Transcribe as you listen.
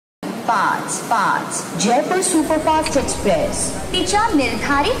5:05 Jaipur superfast express तिच्या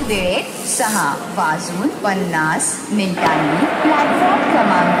निर्धारित वेळेत 6:50 प्लॅटफॉर्म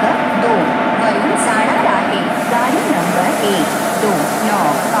क्रमांक 2 वरून जाणार आहे। गाडी नंबर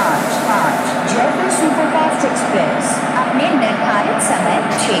 1295 जयपुर सुपरफास्ट एक्सप्रेस अपने निर्धारित समय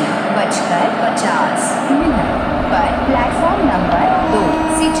 6:50 पर प्लेटफॉर्म नंबर 2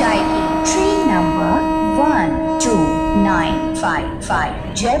 से जाएगी। Train number 12955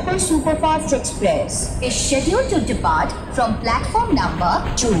 Jaipur Superfast Express is scheduled to depart from platform number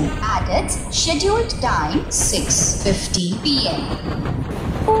 2 at its scheduled time 6:50 p.m.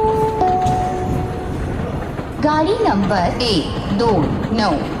 गाड़ी number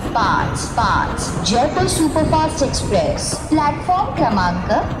 1295 Jaipur superfast express platform क्रमांक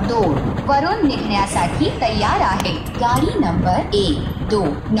 2 वरून निघण्यासाठी तयार आहे। गाडी number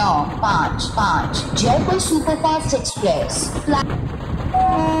 1295 Jaipur superfast express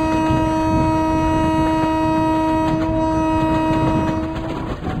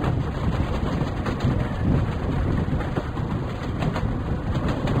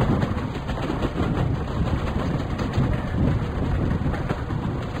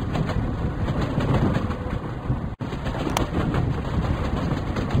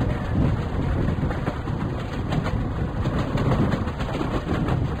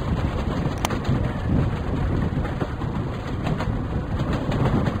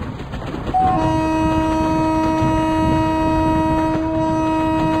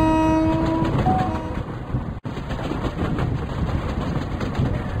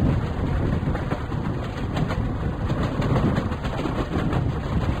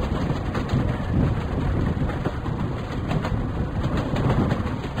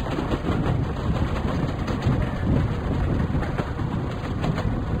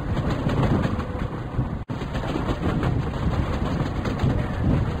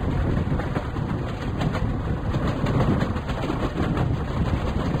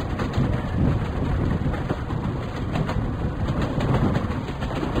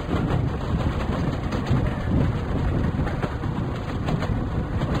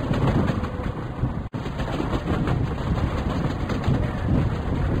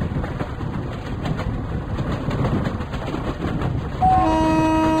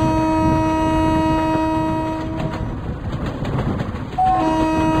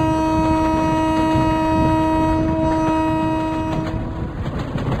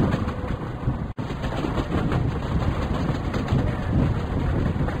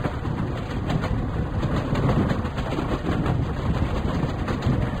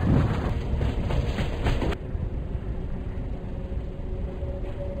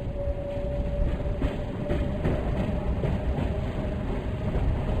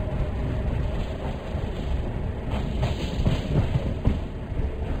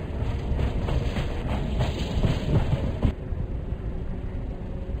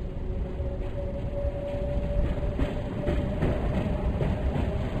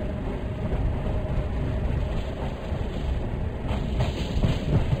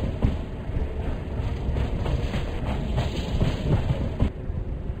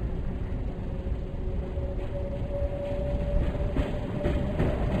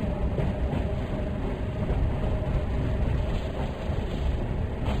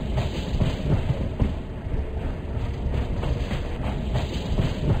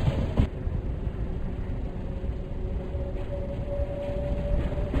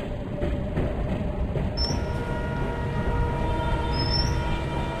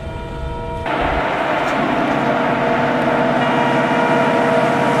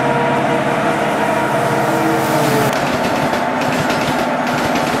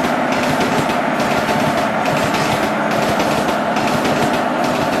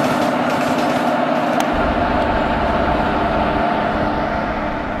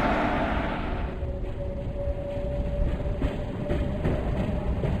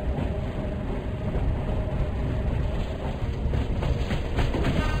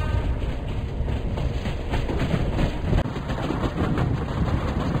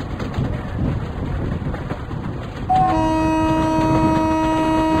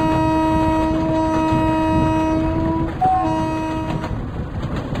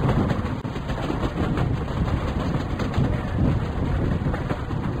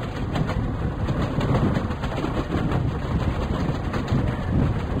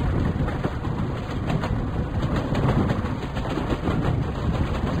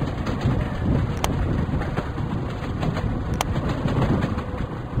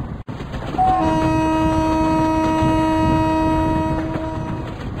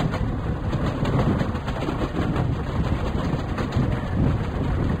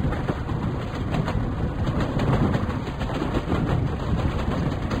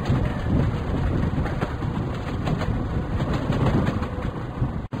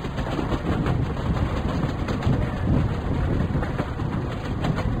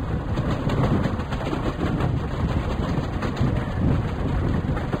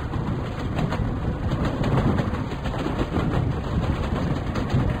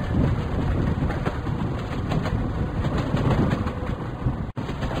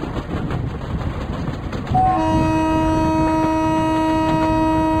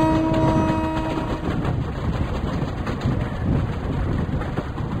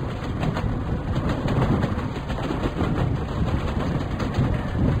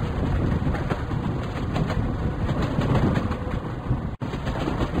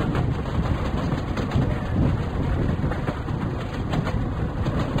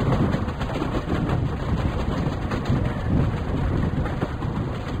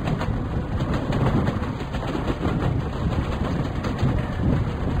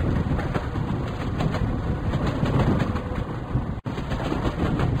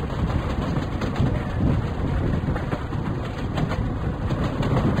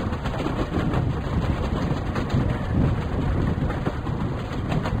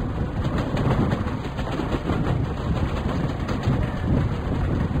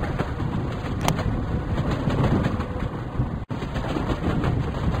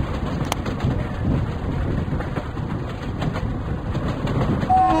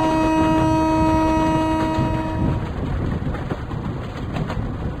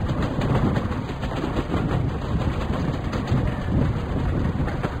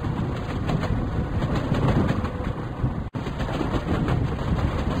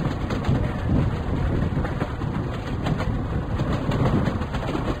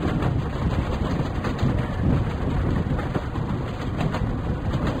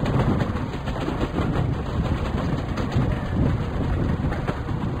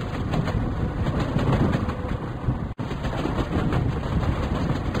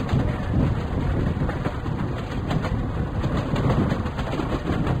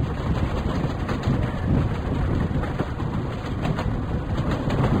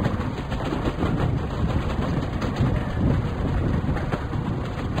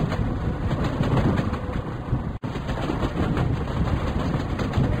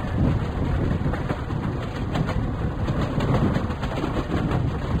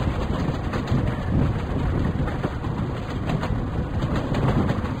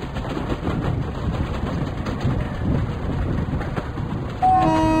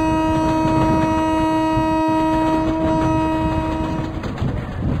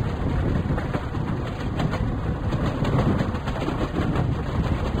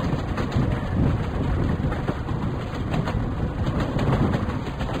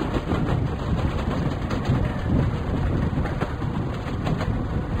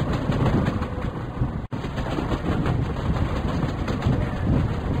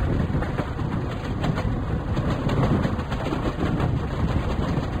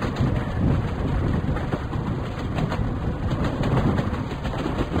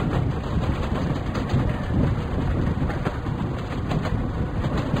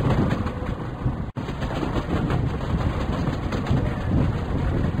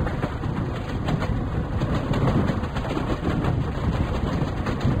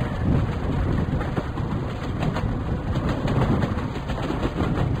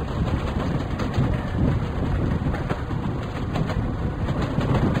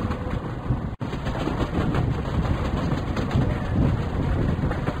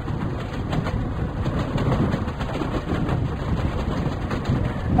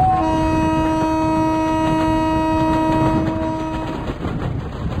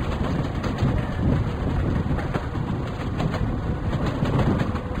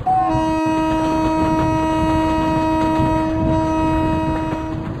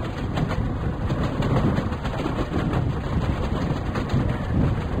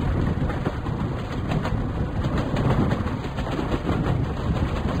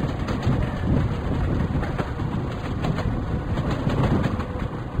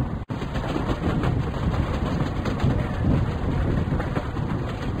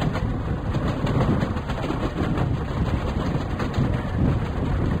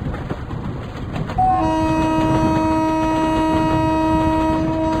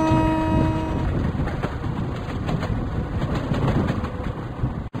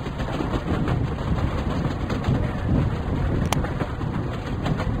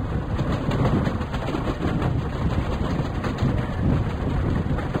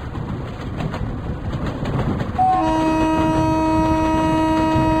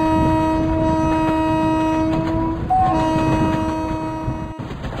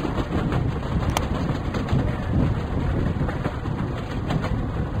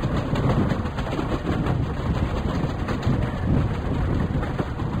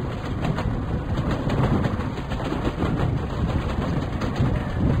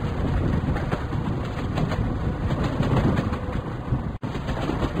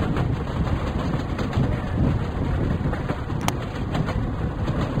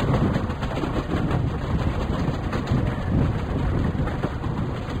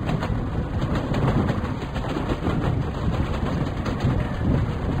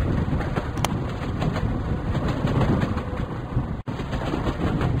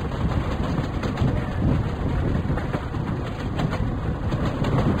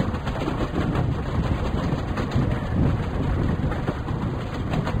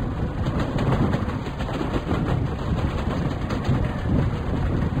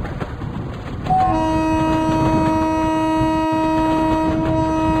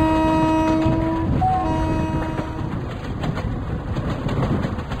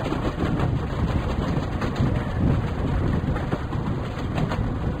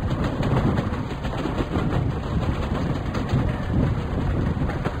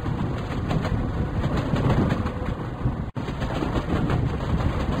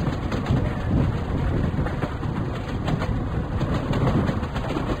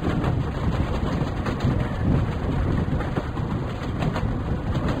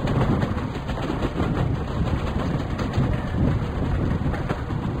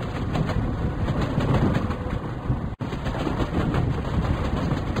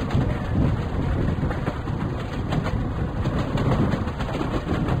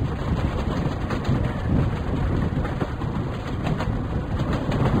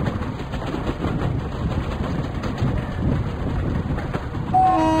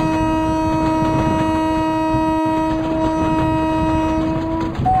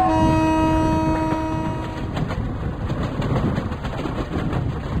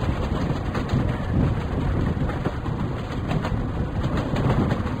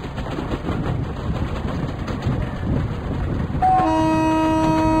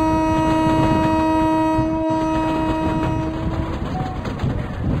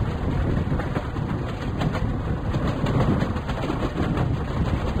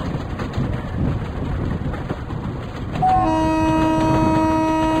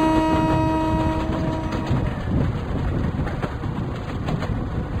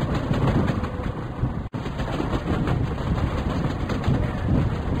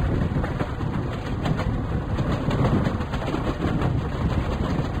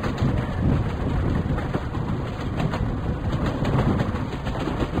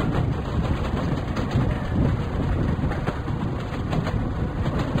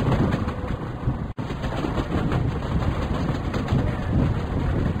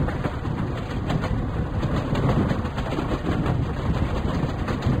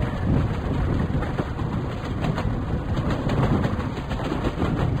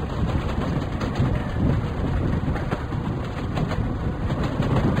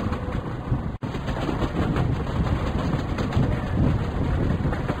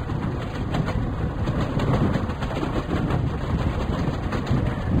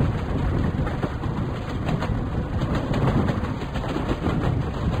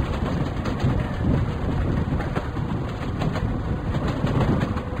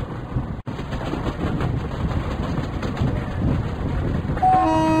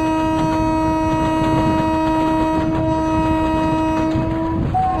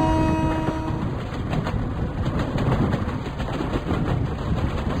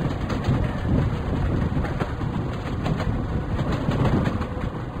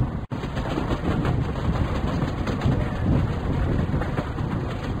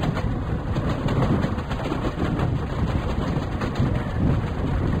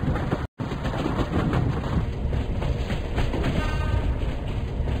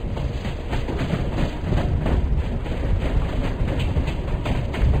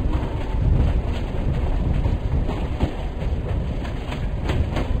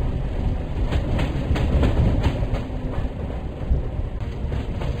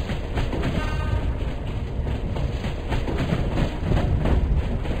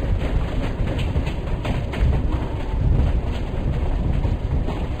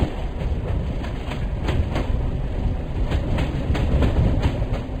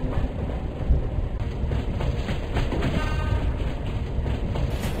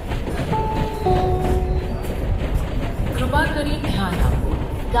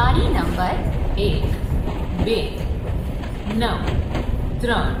number 1, 2, 9,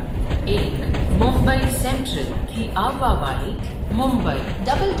 3, 1 Mumbai central थी आवावाई Mumbai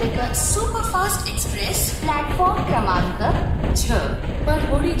double decker superfast express platform क्रमांक 6 पर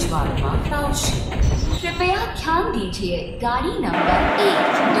होड़ी ज्वारमा तावशी। कृपया ध्यान दीजिए गाड़ी नंबर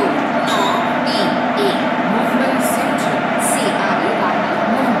 1231 मुंबई सेंट्रल से आने वाली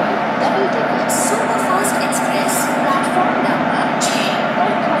Mumbai double decker superfast express platform number 6 पर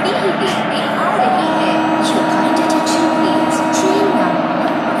थोड़ी ही देर में आ रही है। Your kind attention please. Train number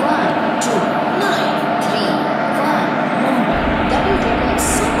 1291 Mumbai double decker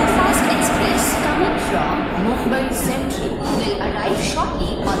superfast express coming from Mumbai central will arrive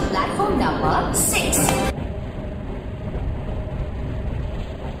shortly on platform number 6.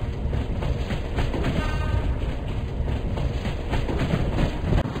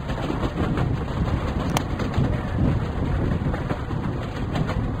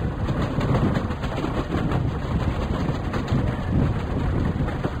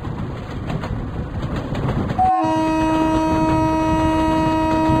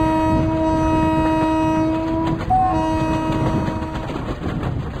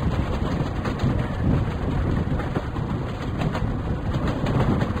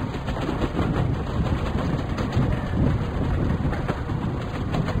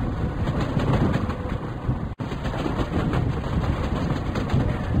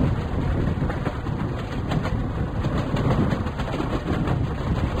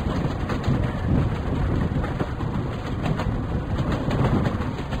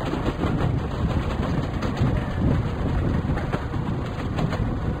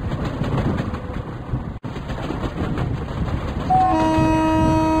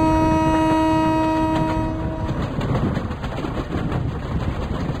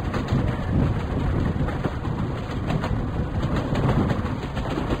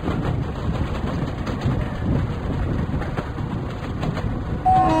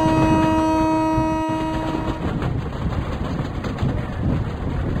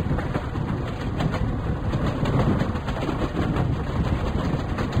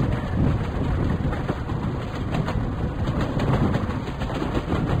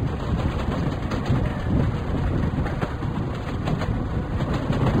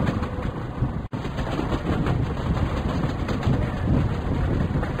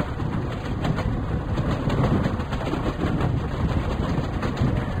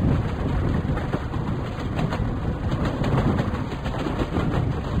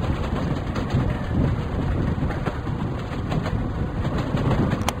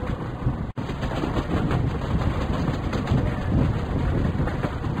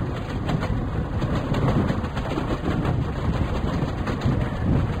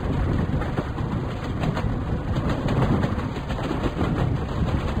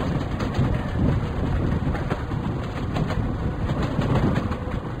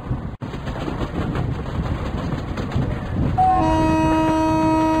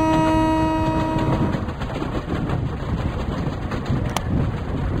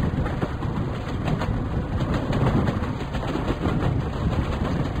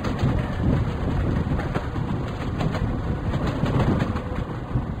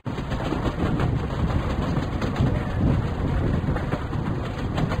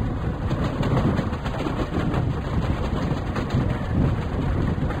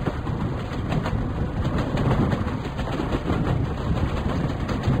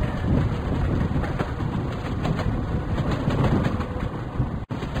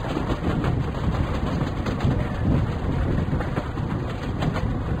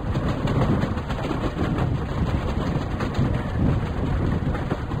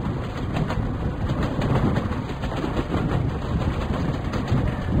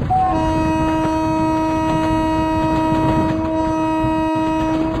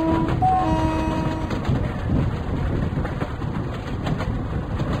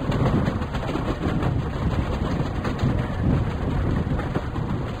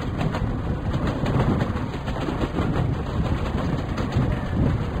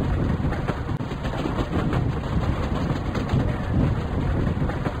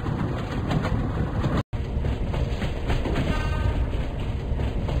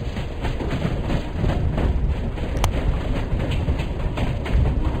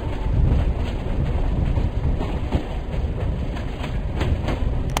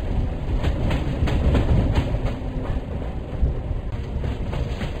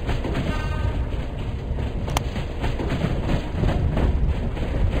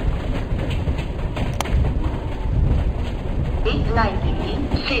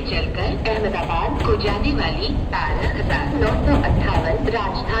 चलकर अहमदाबाद को जाने वाली 12,958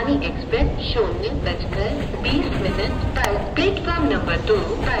 राजधानी एक्सप्रेस 0:20 पर प्लेटफॉर्म नंबर 2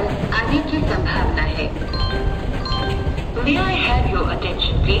 पर आने की संभावना है। May I have your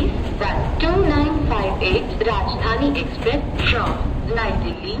attention please? That 2958 Rajdhani Express from New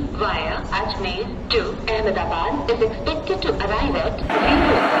Delhi via Ajmer to Ahmedabad is expected to arrive at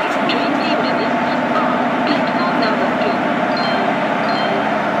 0:20 on platform number 2.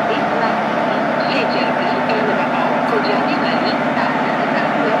 इस राजधानी से चलकर अहमदाबाद को जाने वाली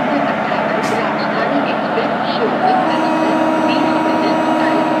 12,958 राजधानी एक्सप्रेस 0:20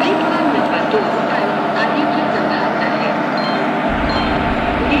 पर प्लेटफॉर्म नंबर 2 पर आने की संभावना है।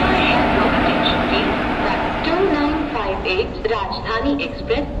 May I have your attention please? That 2958 Rajdhani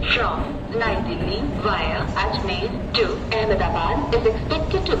Express from New Delhi via Ajmer to Ahmedabad is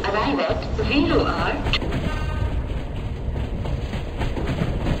expected to arrive at 0:20.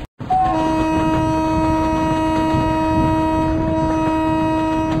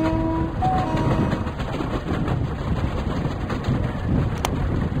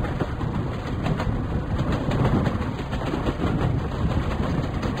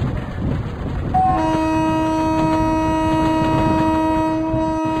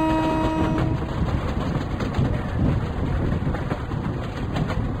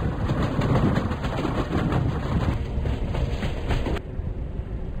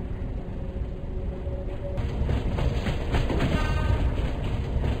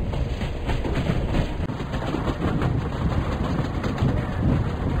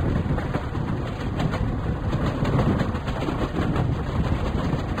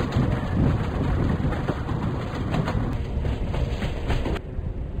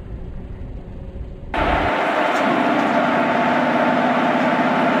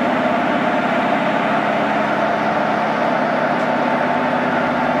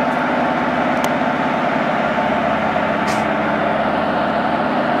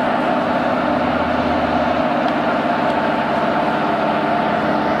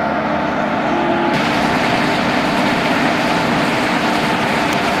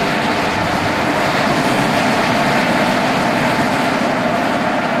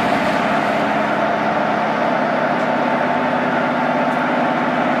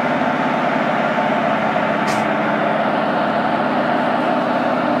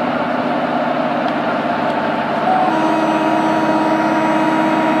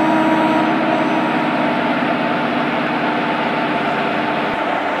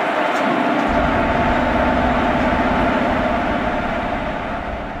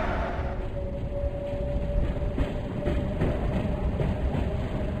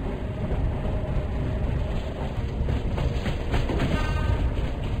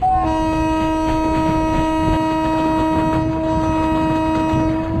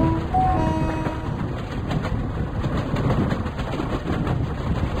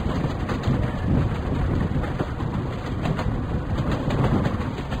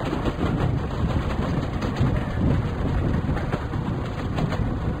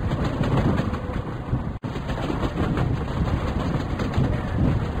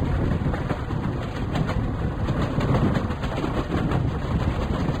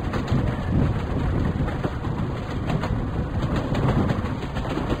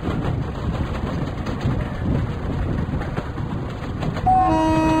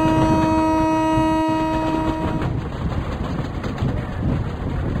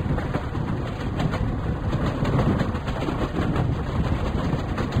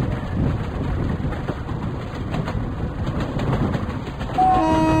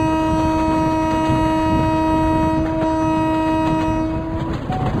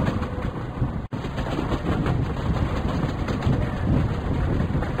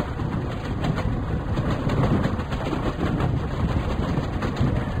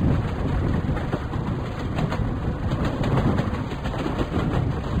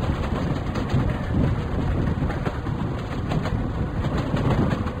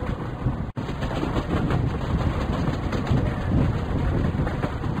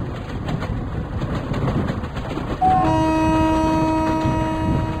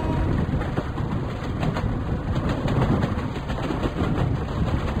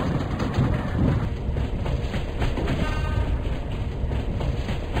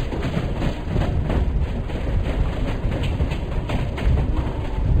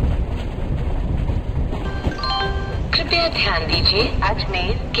 ध्यान दीजिए,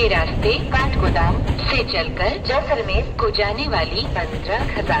 अजमेर के रास्ते काठगोदाम से चलकर जैसलमेर को जाने वाली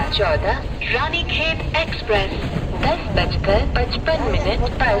 15,014 रानीखेत एक्सप्रेस 10:55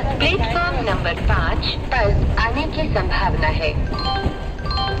 पर प्लेटफॉर्म नंबर 5 पर आने की संभावना है।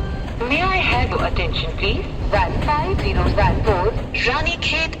 May I have your attention please? 15014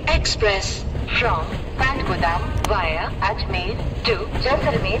 Ranikhet Express from Patgodam via Ajmer to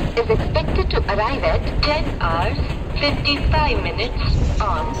Jaisalmer is expected to arrive at 10 hours 55 minutes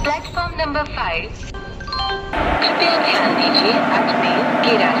on platform number 5. कृपया ध्यान दीजिए, अजमेर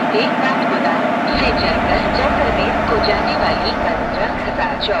के रास्ते पाटगोदाम से चलकर जैसलमेर को जाने वाली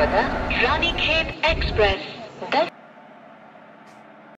 15,014 रानीखेत एक्सप्रेस 10